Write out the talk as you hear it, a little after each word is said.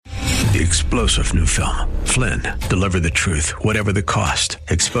The explosive new film, Flynn, deliver the truth, whatever the cost,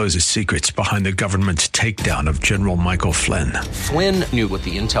 exposes secrets behind the government's takedown of General Michael Flynn. Flynn knew what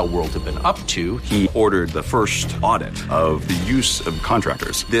the intel world had been up to. He ordered the first audit of the use of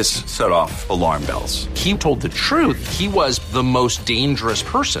contractors. This set off alarm bells. He told the truth. He was the most dangerous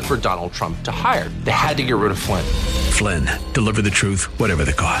person for Donald Trump to hire. They had to get rid of Flynn. Flynn, deliver the truth, whatever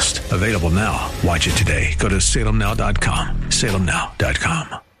the cost. Available now. Watch it today. Go to salemnow.com.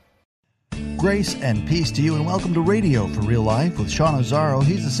 salemnow.com. Grace and peace to you, and welcome to Radio for Real Life with Sean Azzaro.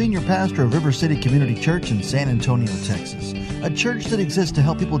 He's the senior pastor of River City Community Church in San Antonio, Texas. A church that exists to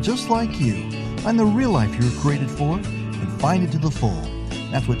help people just like you find the real life you were created for and find it to the full.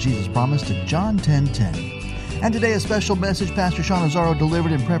 That's what Jesus promised in John 10:10. And today a special message Pastor Sean Azzaro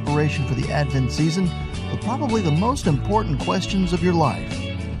delivered in preparation for the Advent season with probably the most important questions of your life.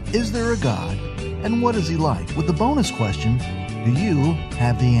 Is there a God? And what is he like? With the bonus question, do you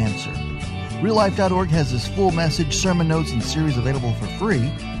have the answer? RealLife.org has this full message, sermon notes, and series available for free.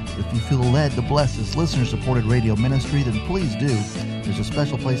 If you feel led to bless this listener-supported radio ministry, then please do. There's a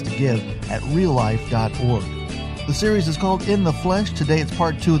special place to give at RealLife.org. The series is called In the Flesh. Today it's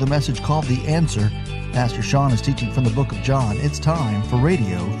part 2 of the message called The Answer. Pastor Sean is teaching from the book of John. It's time for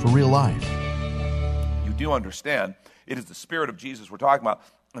Radio for Real Life. You do understand, it is the Spirit of Jesus we're talking about,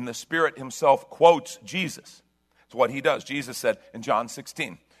 and the Spirit himself quotes Jesus. It's what he does. Jesus said in John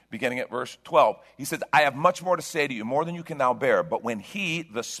 16, beginning at verse 12, he says, I have much more to say to you, more than you can now bear, but when he,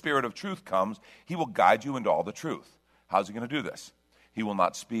 the Spirit of truth, comes, he will guide you into all the truth. How's he going to do this? He will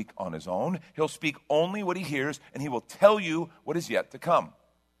not speak on his own. He'll speak only what he hears, and he will tell you what is yet to come.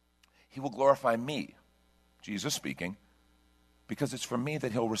 He will glorify me, Jesus speaking, because it's from me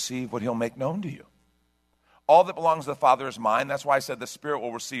that he'll receive what he'll make known to you. All that belongs to the Father is mine. That's why I said the Spirit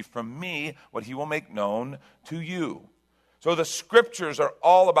will receive from me what he will make known to you. So the Scriptures are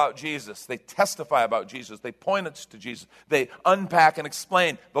all about Jesus. They testify about Jesus. They point us to Jesus. They unpack and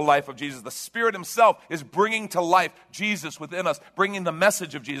explain the life of Jesus. The Spirit himself is bringing to life Jesus within us, bringing the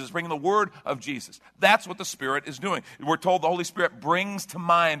message of Jesus, bringing the word of Jesus. That's what the Spirit is doing. We're told the Holy Spirit brings to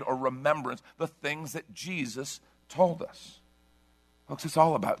mind or remembrance the things that Jesus told us. Folks, it's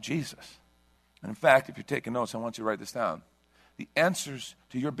all about Jesus. And in fact, if you're taking notes, I want you to write this down. The answers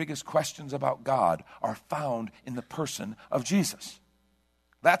to your biggest questions about God are found in the person of Jesus.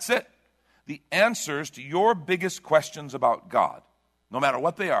 That's it. The answers to your biggest questions about God, no matter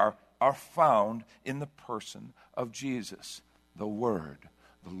what they are found in the person of Jesus, the Word,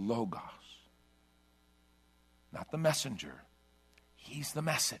 the Logos. Not the messenger. He's the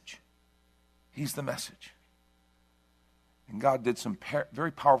message. He's the message. And God did some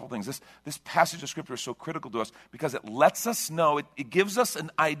very powerful things. This passage of Scripture is so critical to us because it lets us know, it gives us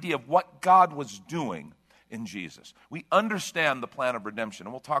an idea of what God was doing in Jesus. We understand the plan of redemption,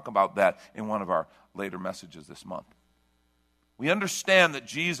 and we'll talk about that in one of our later messages this month. We understand that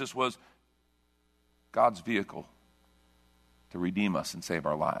Jesus was God's vehicle to redeem us and save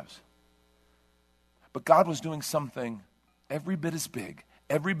our lives. But God was doing something every bit as big,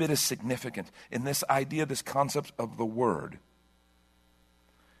 every bit as significant in this idea, this concept of the Word.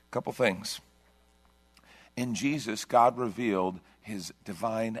 A couple things. In Jesus, God revealed his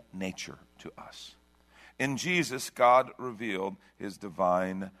divine nature to us. In Jesus, God revealed his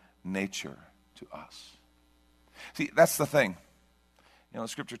divine nature to us. See, that's the thing. You know, the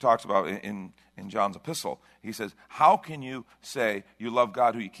Scripture talks about in John's epistle, he says, how can you say you love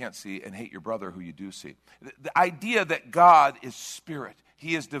God who you can't see and hate your brother who you do see? The idea that God is spirit,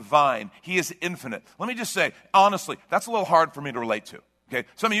 he is divine, he is infinite. Let me just say, honestly, that's a little hard for me to relate to. Okay,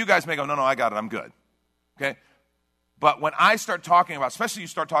 some of you guys may go, no, I got it, I'm good. Okay, but when I start talking about, especially you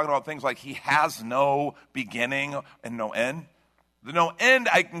start talking about things like he has no beginning and no end, the no end,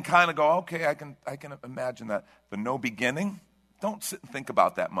 I can kind of go, okay, I can imagine that. The no beginning, don't sit and think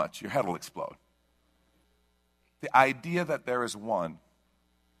about that much. Your head will explode. The idea that there is one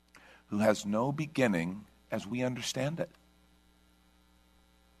who has no beginning as we understand it.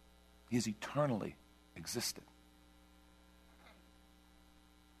 He is eternally existed.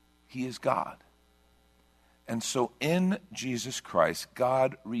 He is God. And so in Jesus Christ,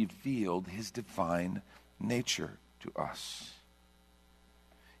 God revealed his divine nature to us.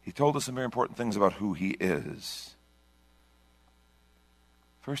 He told us some very important things about who he is.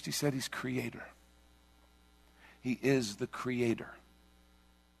 First, he said he's creator. He is the creator.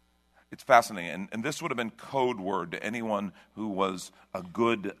 It's fascinating, and this would have been code word to anyone who was a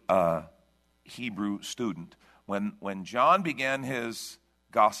good Hebrew student. When John began his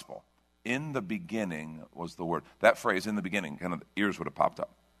gospel, in the beginning was the Word. That phrase, in the beginning, kind of ears would have popped up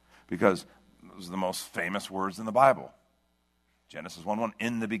because it was the most famous words in the Bible. Genesis 1:1,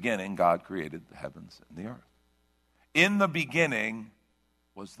 in the beginning, God created the heavens and the earth. In the beginning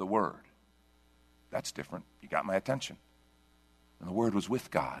was the Word. That's different. You got my attention. And the Word was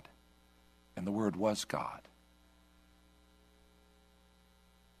with God, and the Word was God.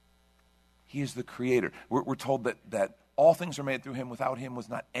 He is the creator. We're told that all things are made through him. Without him was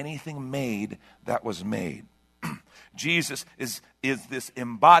not anything made that was made. Jesus is this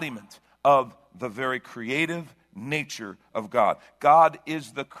embodiment of the very creative nature of God. God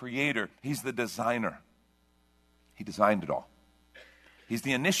is the creator. He's the designer. He designed it all. He's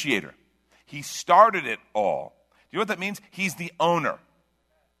the initiator. He started it all. Do you know what that means? He's the owner.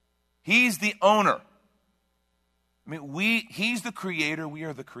 He's the owner. I mean, he's the creator. We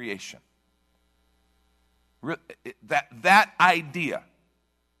are the creation. That idea,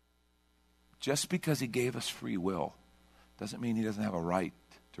 just because he gave us free will, doesn't mean he doesn't have a right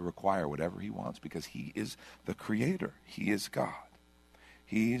to require whatever he wants, because he is the creator. He is God.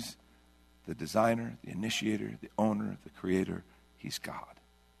 He's the designer, the initiator, the owner, the creator. He's God.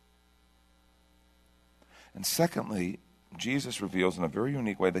 And secondly, Jesus reveals in a very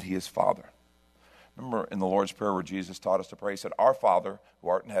unique way that he is Father. Remember in the Lord's Prayer where Jesus taught us to pray, he said, "Our Father who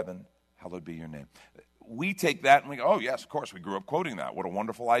art in heaven, hallowed be your name." We take that and we go, oh, yes, of course, we grew up quoting that. What a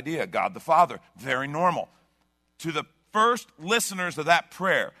wonderful idea. God the Father, very normal. To the first listeners of that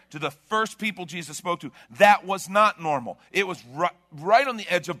prayer, to the first people Jesus spoke to, that was not normal. It was right on the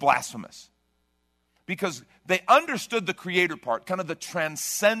edge of blasphemous. Because they understood the creator part, kind of the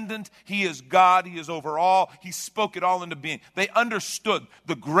transcendent, he is God, he is over all, he spoke it all into being. They understood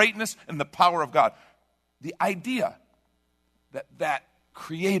the greatness and the power of God. The idea that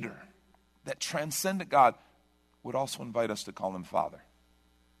creator, that transcendent God, would also invite us to call him Father.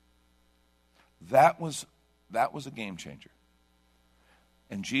 That was a game changer.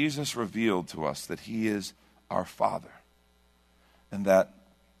 And Jesus revealed to us that he is our Father. And that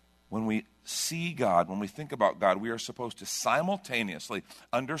when we see God, when we think about God, we are supposed to simultaneously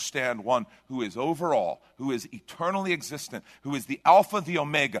understand one who is over all, who is eternally existent, who is the Alpha, the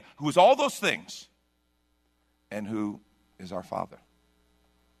Omega, who is all those things, and who is our Father.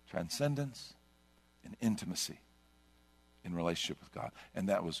 Transcendence and intimacy in relationship with God. And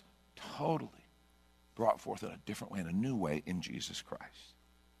that was totally brought forth in a different way, in a new way, in Jesus Christ.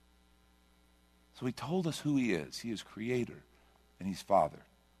 So he told us who he is. He is creator and he's Father.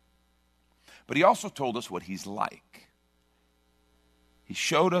 But he also told us what he's like. He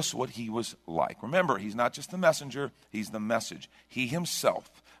showed us what he was like. Remember, he's not just the messenger, he's the message. He himself.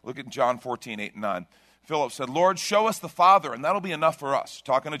 Look at John 14:8-9. Philip said, "Lord, show us the Father, and that'll be enough for us."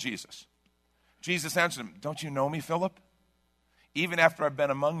 Talking to Jesus. Jesus answered him, "Don't you know me, Philip? Even after I've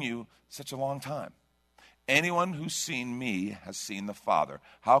been among you such a long time. Anyone who's seen me has seen the Father.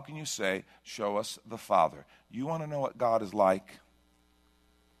 How can you say, 'Show us the Father'?" You want to know what God is like?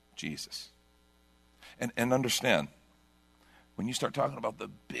 Jesus. And understand, when you start talking about the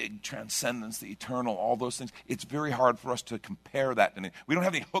big transcendence, the eternal, all those things, it's very hard for us to compare that to anything. We don't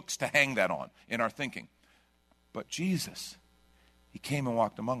have any hooks to hang that on in our thinking. But Jesus, he came and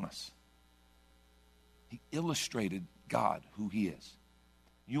walked among us. He illustrated God, who he is.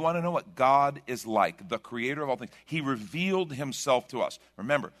 You want to know what God is like, the creator of all things. He revealed himself to us.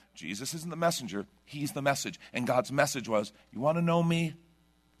 Remember, Jesus isn't the messenger, he's the message. And God's message was, you want to know me?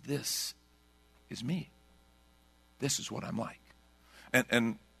 This is me. This is what I'm like.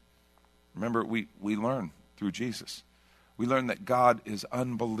 And remember, we learn through Jesus. We learn that God is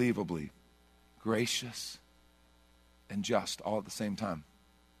unbelievably gracious and just all at the same time.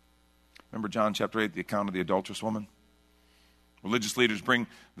 Remember John chapter 8, the account of the adulterous woman? Religious leaders bring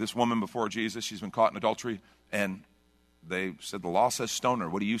this woman before Jesus. She's been caught in adultery. And they said, the law says stone her.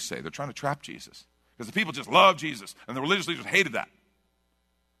 What do you say? They're trying to trap Jesus. Because the people just love Jesus. And the religious leaders hated that.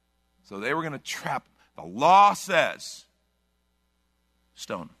 So they were going to trap. The law says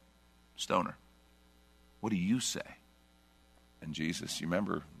stone her. What do you say? And Jesus, you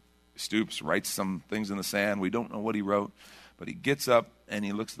remember, stoops, writes some things in the sand. We don't know what he wrote. But he gets up and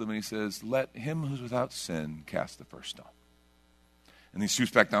he looks at them and he says, let him who's without sin cast the first stone. And he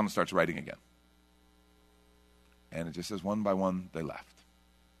stoops back down and starts writing again. And it just says, one by one, they left.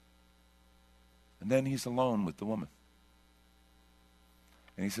 And then he's alone with the woman.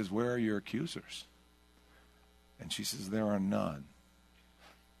 And he says, where are your accusers? And she says, there are none.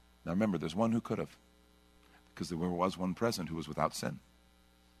 Now remember, there's one who could have. Because there was one present who was without sin.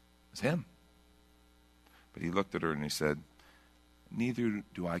 It was him. But he looked at her and he said, neither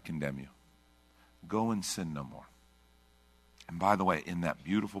do I condemn you. Go and sin no more. And by the way, in that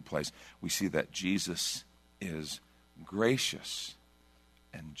beautiful place, we see that Jesus is gracious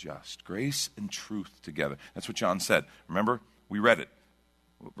and just. Grace and truth together. That's what John said. Remember, We read it.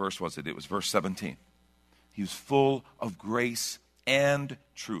 What verse was it? It was verse 17. He was full of grace and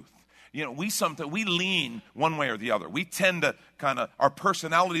truth. You know, we lean one way or the other. We tend to our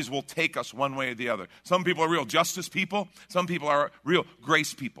personalities will take us one way or the other. Some people are real justice people. Some people are real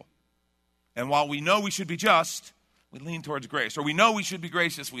grace people. And while we know we should be just, we lean towards grace. Or we know we should be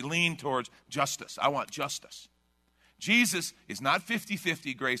gracious, we lean towards justice. I want justice. Jesus is not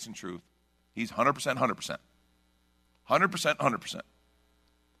 50-50 grace and truth. He's 100%, 100%. 100%, 100%.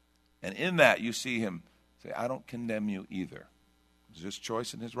 And in that, you see him say, I don't condemn you either. It was his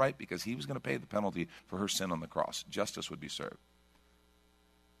choice and his right because he was going to pay the penalty for her sin on the cross. Justice would be served.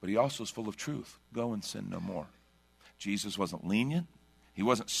 But he also is full of truth. Go and sin no more. Jesus wasn't lenient. He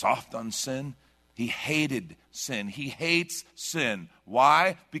wasn't soft on sin. He hated sin. He hates sin.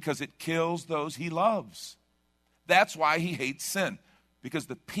 Why? Because it kills those he loves. That's why he hates sin. Because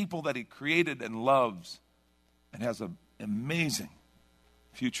the people that he created and loves and has an amazing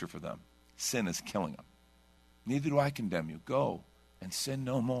future for them, sin is killing them. Neither do I condemn you. Go and sin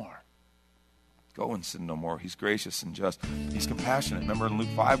no more. Go and sin no more. He's gracious and just. He's compassionate. Remember in Luke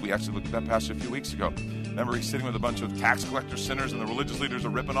 5, we actually looked at that passage a few weeks ago. Remember he's sitting with a bunch of tax collector sinners and the religious leaders are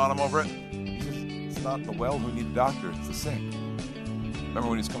ripping on him over it? He says, it's not the well who need a doctor, it's the sick. Remember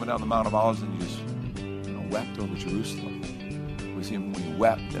when he's coming down the Mount of Olives and he just wept over Jerusalem? It was him when he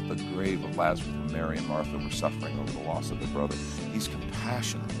wept at the grave of Lazarus when Mary and Martha were suffering over the loss of their brother. He's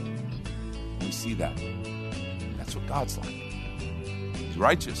compassionate. We see that. That's what God's like. He's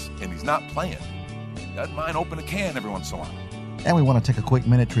righteous and he's not playing. He doesn't mind opening a can every once in a while. And we want to take a quick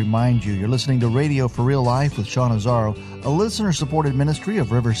minute to remind you, you're listening to Radio for Real Life with Sean Azzaro, a listener-supported ministry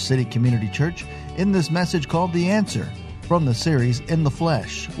of River City Community Church, in this message called The Answer, from the series In the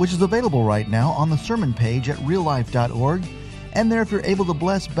Flesh, which is available right now on the sermon page at reallife.org. And there, if you're able to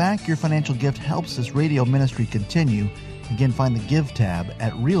bless back, your financial gift helps this radio ministry continue. Again, find the Give tab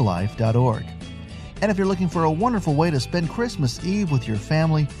at reallife.org. And if you're looking for a wonderful way to spend Christmas Eve with your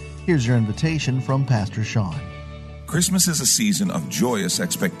family, here's your invitation from Pastor Sean. Christmas is a season of joyous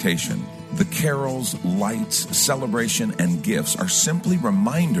expectation. The carols, lights, celebration, and gifts are simply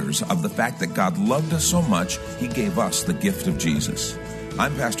reminders of the fact that God loved us so much, He gave us the gift of Jesus.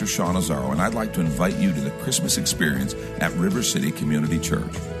 I'm Pastor Sean Azzaro, and I'd like to invite you to the Christmas experience at River City Community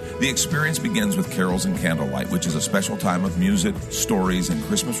Church. The experience begins with Carols and Candlelight, which is a special time of music, stories, and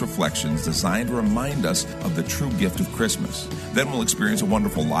Christmas reflections designed to remind us of the true gift of Christmas. Then we'll experience a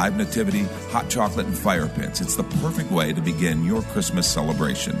wonderful live nativity, hot chocolate, and fire pits. It's the perfect way to begin your Christmas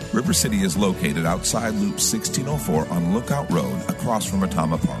celebration. River City is located outside Loop 1604 on Lookout Road, across from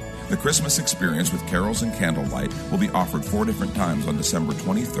Atama Park. The Christmas experience with Carols and Candlelight will be offered 4 different times on December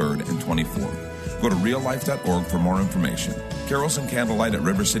 23rd and 24th. Go to reallife.org for more information. Carols and Candlelight at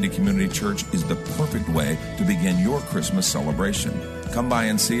River City Community Church is the perfect way to begin your Christmas celebration. Come by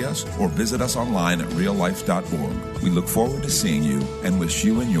and see us or visit us online at reallife.org. We look forward to seeing you and wish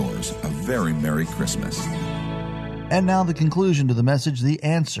you and yours a very Merry Christmas. And now the conclusion to the message, The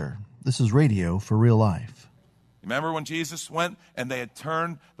Answer. This is Radio for Real Life. Remember when Jesus went and they had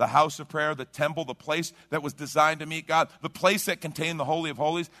turned the house of prayer, the temple, the place that was designed to meet God, the place that contained the Holy of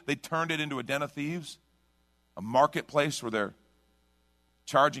Holies, they turned it into a den of thieves, a marketplace where they're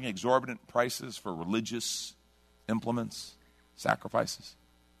charging exorbitant prices for religious implements, sacrifices.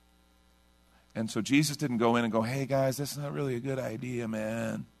 And so Jesus didn't go in and go, hey guys, that's not really a good idea,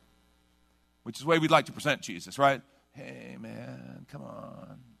 man. Which is the way we'd like to present Jesus, right? Hey man, come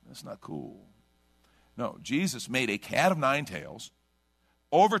on, that's not cool. No, Jesus made a cat of 9 tails,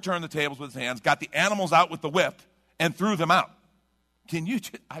 overturned the tables with his hands, got the animals out with the whip, and threw them out.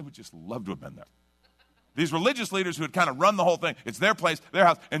 I would just love to have been there. These religious leaders who had kind of run the whole thing, it's their place, their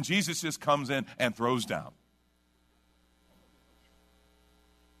house, and Jesus just comes in and throws down.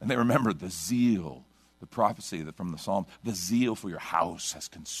 And they remembered the zeal, the prophecy that from the Psalm, the zeal for your house has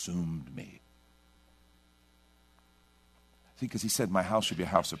consumed me. See, because he said, my house should be a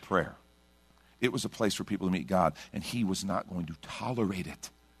house of prayer. It was a place for people to meet God, and he was not going to tolerate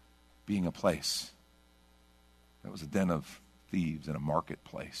it being a place that was a den of thieves in a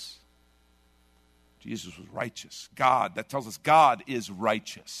marketplace. Jesus was righteous. God, that tells us God is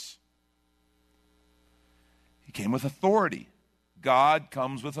righteous. He came with authority. God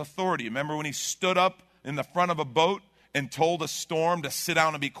comes with authority. Remember when he stood up in the front of a boat and told a storm to sit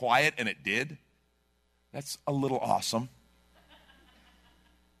down and be quiet, and it did? That's a little awesome.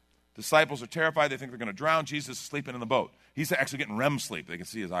 Disciples are terrified. They think they're going to drown. Jesus is sleeping in the boat. He's actually getting REM sleep. They can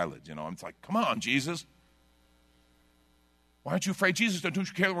see his eyelids, It's like, come on, Jesus. Why aren't you afraid? Jesus, don't you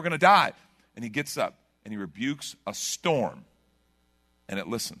care that we're going to die? And he gets up and he rebukes a storm and it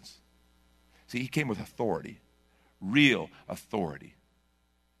listens. See, he came with authority. real authority.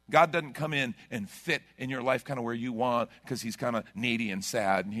 God doesn't come in and fit in your life kind of where you want because he's kind of needy and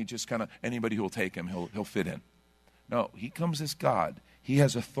sad and he just kind of, anybody who will take him, he'll fit in. No, he comes as God. He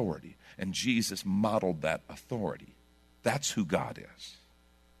has authority, and Jesus modeled that authority. That's who God is.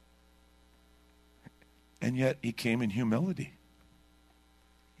 And yet he came in humility.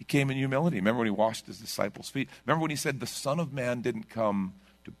 He came in humility. Remember when he washed his disciples' feet? Remember when he said the Son of Man didn't come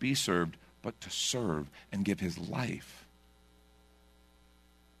to be served, but to serve and give his life.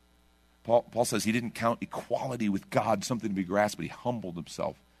 Paul says he didn't count equality with God something to be grasped, but he humbled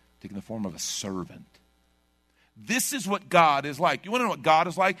himself, taking the form of a servant. This is what God is like. You want to know what God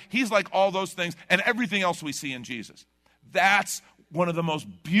is like? He's like all those things and everything else we see in Jesus. That's one of the most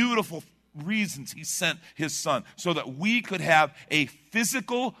beautiful reasons he sent his son, so that we could have a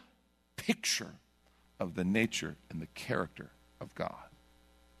physical picture of the nature and the character of God.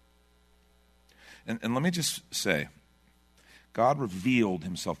 And let me just say, God revealed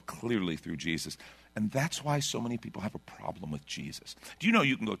himself clearly through Jesus. And that's why so many people have a problem with Jesus. Do you know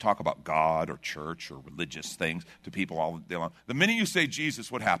you can go talk about God or church or religious things to people all day long? The minute you say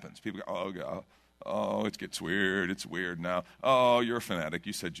Jesus, what happens? People go, oh, God. Oh, it gets weird. It's weird now. Oh, you're a fanatic.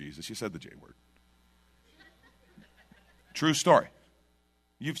 You said Jesus. You said the J word. True story.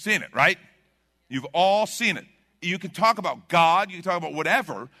 You've seen it, right? You've all seen it. You can talk about God, you can talk about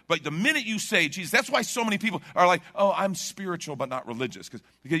whatever, but the minute you say Jesus, that's why so many people are like, oh, I'm spiritual but not religious.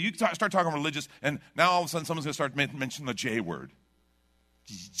 Because you start talking religious, and now all of a sudden someone's going to start mentioning the J word.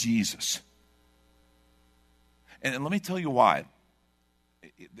 Jesus. And let me tell you why.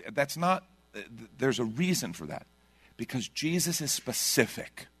 That's not, there's a reason for that. Because Jesus is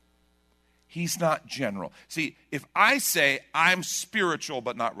specific. He's not general. See, if I say I'm spiritual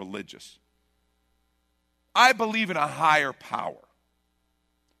but not religious, I believe in a higher power.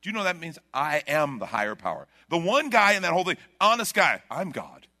 Do you know that means I am the higher power? The one guy in that whole thing, honest guy, I'm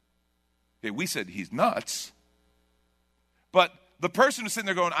God. Okay, we said he's nuts. But the person who's sitting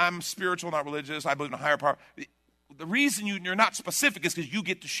there going, I'm spiritual, not religious, I believe in a higher power. The reason you're not specific is because you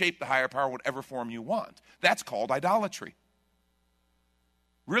get to shape the higher power whatever form you want. That's called idolatry.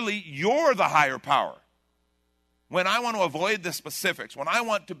 Really, you're the higher power. When I want to avoid the specifics, when I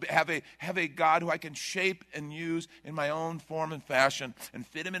want to have a God who I can shape and use in my own form and fashion and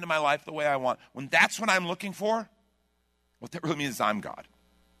fit him into my life the way I want, when that's what I'm looking for, what that really means is I'm God.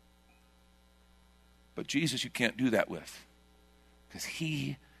 But Jesus you can't do that with, because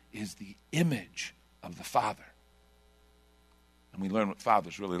he is the image of the Father. And we learn what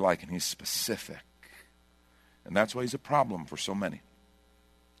Father's really like, and he's specific. And that's why he's a problem for so many.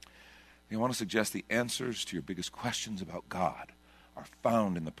 I want to suggest the answers to your biggest questions about God are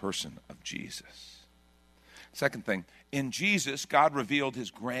found in the person of Jesus. Second thing, in Jesus, God revealed his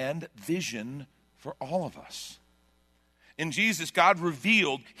grand vision for all of us. In Jesus, God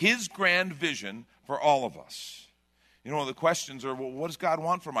revealed his grand vision for all of us. You know, the questions are, well, what does God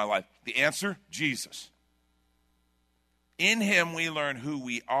want for my life? The answer, Jesus. In him, we learn who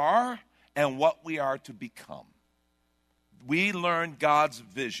we are and what we are to become. We learn God's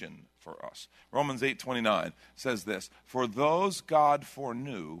vision for us. Romans 8:29 says this, for those God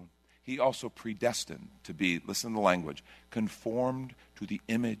foreknew, he also predestined to be, listen to the language, conformed to the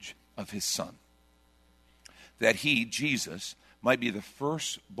image of his Son, that he, Jesus, might be the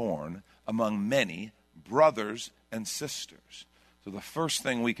firstborn among many brothers and sisters. So the first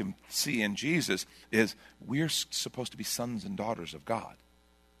thing we can see in Jesus is we're supposed to be sons and daughters of God,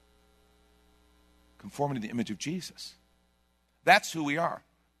 conforming to the image of Jesus. That's who we are.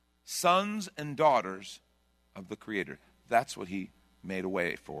 Sons and daughters of the Creator. That's what he made a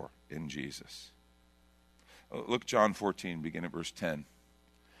way for in Jesus. Look, John 14, begin at verse 10. I'm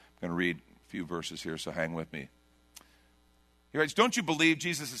going to read a few verses here, so hang with me. He writes, don't you believe,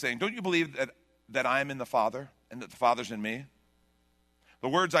 Jesus is saying, don't you believe that I am in the Father and that the Father's in me? The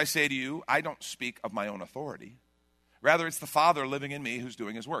words I say to you, I don't speak of my own authority. Rather, it's the Father living in me who's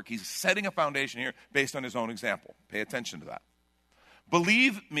doing his work. He's setting a foundation here based on his own example. Pay attention to that.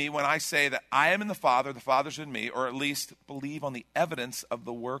 Believe me when I say that I am in the Father's in me, or at least believe on the evidence of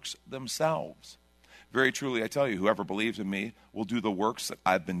the works themselves. Very truly, I tell you, whoever believes in me will do the works that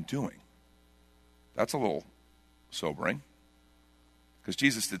I've been doing. That's a little sobering, because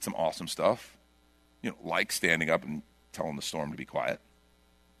Jesus did some awesome stuff, like standing up and telling the storm to be quiet.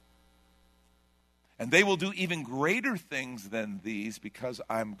 And they will do even greater things than these because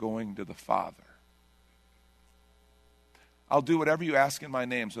I'm going to the Father. I'll do whatever you ask in my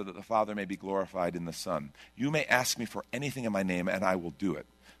name so that the Father may be glorified in the Son. You may ask me for anything in my name and I will do it.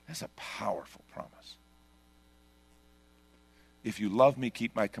 That's a powerful promise. if you love me,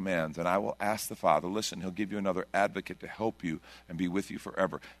 keep my commands, and I will ask the Father. Listen, he'll give you another advocate to help you and be with you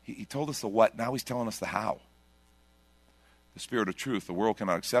forever. He told us the what, now he's telling us the how. The Spirit of truth, the world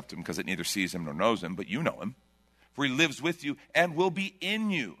cannot accept him because it neither sees him nor knows him, but you know him. For he lives with you and will be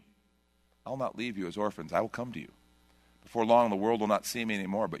in you. I'll not leave you as orphans. I will come to you. Before long, the world will not see me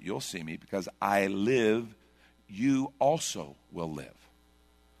anymore, but you'll see me because I live. You also will live.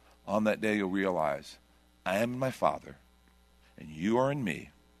 On that day, you'll realize I am in my Father, and you are in me,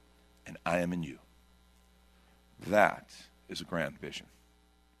 and I am in you. That is a grand vision.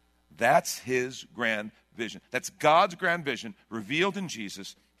 That's his grand vision. That's God's grand vision revealed in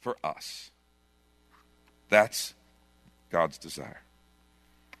Jesus for us. That's God's desire.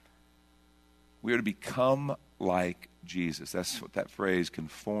 We are to become like Jesus. That's what that phrase,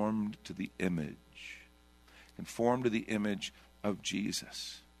 conformed to the image. Conformed to the image of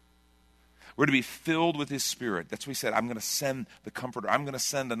Jesus. We're to be filled with his Spirit. That's what he said, I'm going to send the Comforter. I'm going to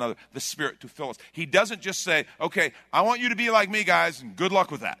send another, the Spirit to fill us. He doesn't just say, okay, I want you to be like me, guys, and good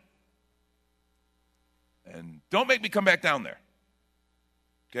luck with that. And don't make me come back down there.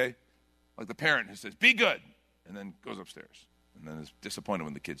 Okay? Like the parent who says, be good, and then goes upstairs. And then is disappointed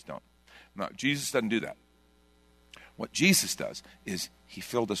when the kids don't. No, Jesus doesn't do that. What Jesus does is he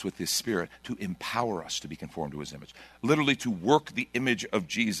filled us with his Spirit to empower us to be conformed to his image. Literally to work the image of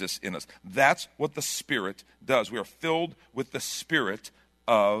Jesus in us. That's what the Spirit does. We are filled with the Spirit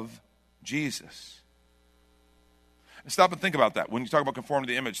of Jesus. And stop and think about that. When you talk about conform to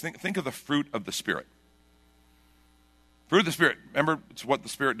the image, think of the fruit of the Spirit. Fruit of the Spirit. Remember, it's what the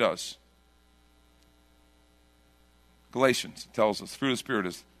Spirit does. Galatians tells us, fruit of the Spirit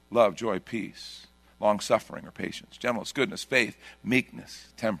is love, joy, peace, long-suffering or patience, gentleness, goodness, faith,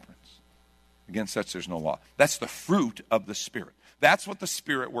 meekness, temperance. Against such there's no law. That's the fruit of the Spirit. That's what the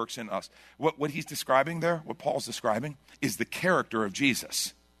Spirit works in us. What he's describing there, what Paul's describing, is the character of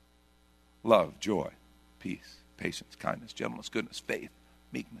Jesus. Love, joy, peace, patience, kindness, gentleness, goodness, faith,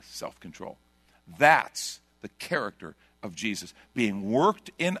 meekness, self-control. That's the character of Jesus being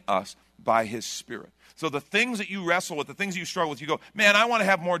worked in us by his Spirit. So the things that you wrestle with, the things that you struggle with, you go, man, I want to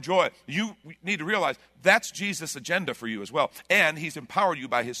have more joy. You need to realize that's Jesus' agenda for you as well. And he's empowered you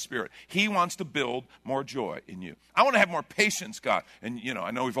by his Spirit. He wants to build more joy in you. I want to have more patience, God. And, I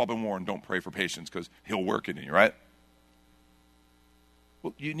know we've all been warned, don't pray for patience because he'll work it in you, right?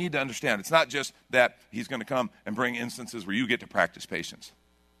 Well, you need to understand, it's not just that he's going to come and bring instances where you get to practice patience.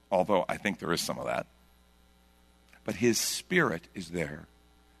 Although I think there is some of that. But his Spirit is there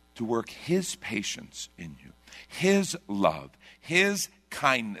to work his patience in you, his love, his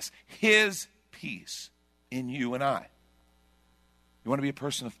kindness, his peace in you and I. You want to be a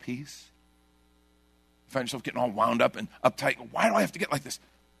person of peace? You find yourself getting all wound up and uptight. Why do I have to get like this?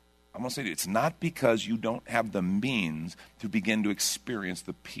 I'm going to say to you, it's not because you don't have the means to begin to experience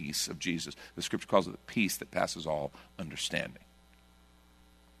the peace of Jesus. The Scripture calls it the peace that passes all understanding.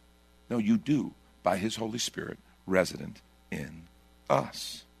 No, you do, by his Holy Spirit resident in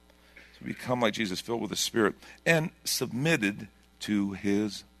us. So become like Jesus, filled with the Spirit, and submitted to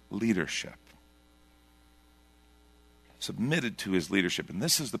his leadership. Submitted to his leadership. And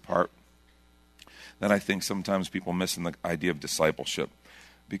this is the part that I think sometimes people miss in the idea of discipleship.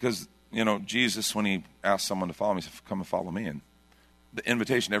 Because, Jesus, when he asked someone to follow him, he said, come and follow me. And the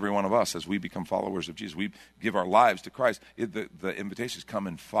invitation to every one of us as we become followers of Jesus, we give our lives to Christ, the invitation is come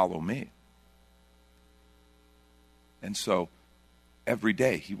and follow me. And so every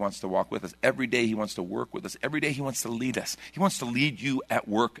day he wants to walk with us. Every day he wants to work with us. Every day he wants to lead us. He wants to lead you at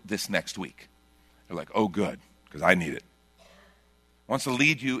work this next week. You're like, oh, good, because I need it. He wants to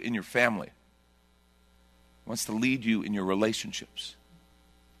lead you in your family. He wants to lead you in your relationships.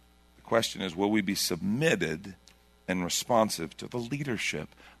 The question is, will we be submitted and responsive to the leadership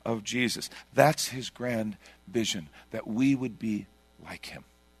of Jesus? That's his grand vision, that we would be like him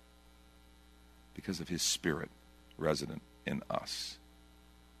because of his Spirit resident in us.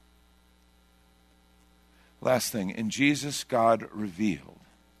 Last thing, in Jesus, God revealed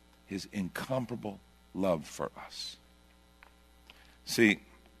his incomparable love for us. See,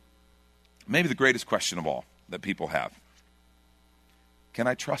 maybe the greatest question of all that people have, can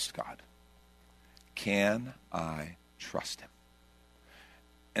I trust God? Can I trust him?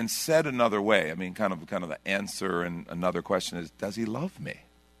 And said another way, kind of the answer and another question is, does he love me?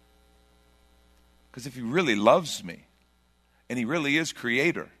 Because if he really loves me, and he really is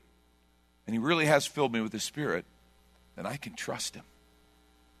creator, and he really has filled me with his Spirit, then I can trust him.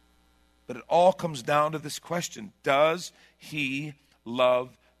 But it all comes down to this question, does he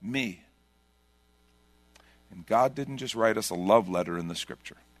love me? And God didn't just write us a love letter in the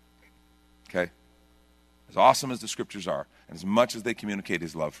Scripture. Okay? As awesome as the Scriptures are, and as much as they communicate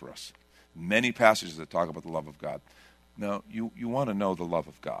his love for us, many passages that talk about the love of God. Now, you want to know the love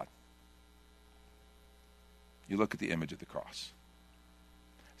of God. You look at the image of the cross.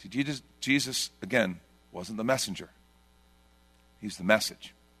 See, Jesus, again, wasn't the messenger. He's the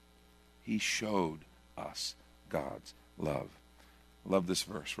message. He showed us God's love. I love this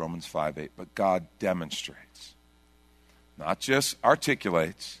verse, Romans 5:8. But God demonstrates, not just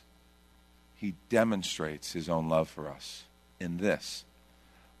articulates, he demonstrates his own love for us in this.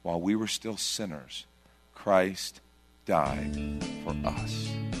 While we were still sinners, Christ died for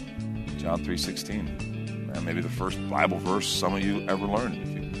us. John 3:16. Maybe the first Bible verse some of you ever learned,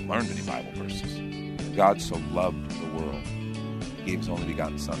 if you learned any Bible verses. God so loved the world, he gave his only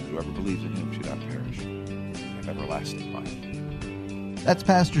begotten Son, that whoever believes in him should not perish, but have everlasting life. That's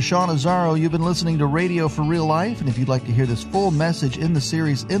Pastor Sean Azzaro. You've been listening to Radio for Real Life, and if you'd like to hear this full message in the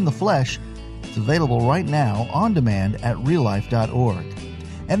series In the Flesh, it's available right now on demand at reallife.org.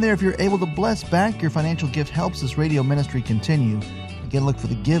 And there, if you're able to bless back, your financial gift helps this radio ministry continue. Again, look for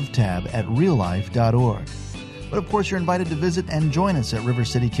the Give tab at reallife.org. But of course, you're invited to visit and join us at River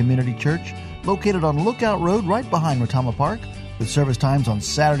City Community Church, located on Lookout Road right behind Rotama Park, with service times on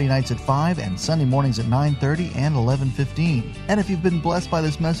Saturday nights at 5 and Sunday mornings at 9:30 and 11:15. And if you've been blessed by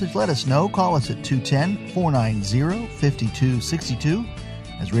this message, let us know. Call us at 210-490-5262.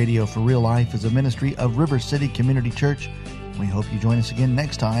 As Radio for Real Life is a ministry of River City Community Church. We hope you join us again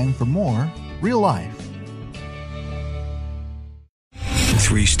next time for more Real Life.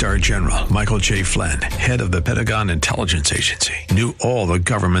 3-star General Michael J. Flynn, head of the Pentagon Intelligence Agency, knew all the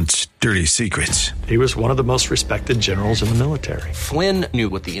government's dirty secrets. He was one of the most respected generals in the military. Flynn knew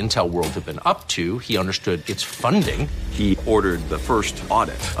what the intel world had been up to. He understood its funding. He ordered the first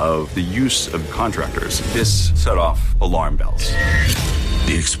audit of the use of contractors. This set off alarm bells.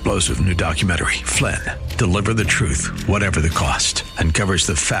 The explosive new documentary, Flynn, Deliver the Truth, Whatever the Cost, uncovers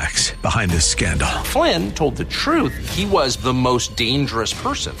the facts behind this scandal. Flynn told the truth. He was the most dangerous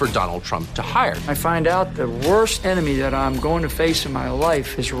person for Donald Trump to hire. I find out the worst enemy that I'm going to face in my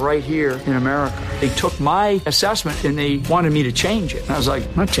life is right here in America. They took my assessment and they wanted me to change it. And I was like,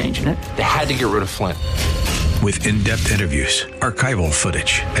 I'm not changing it. They had to get rid of Flynn. With in-depth interviews, archival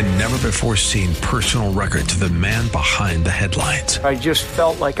footage, and never-before-seen personal records of the man behind the headlines. I just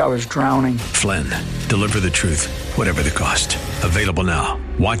felt like I was drowning. Flynn, Deliver the Truth, Whatever the Cost. Available now.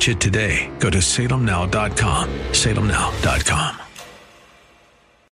 Watch it today. Go to salemnow.com. salemnow.com.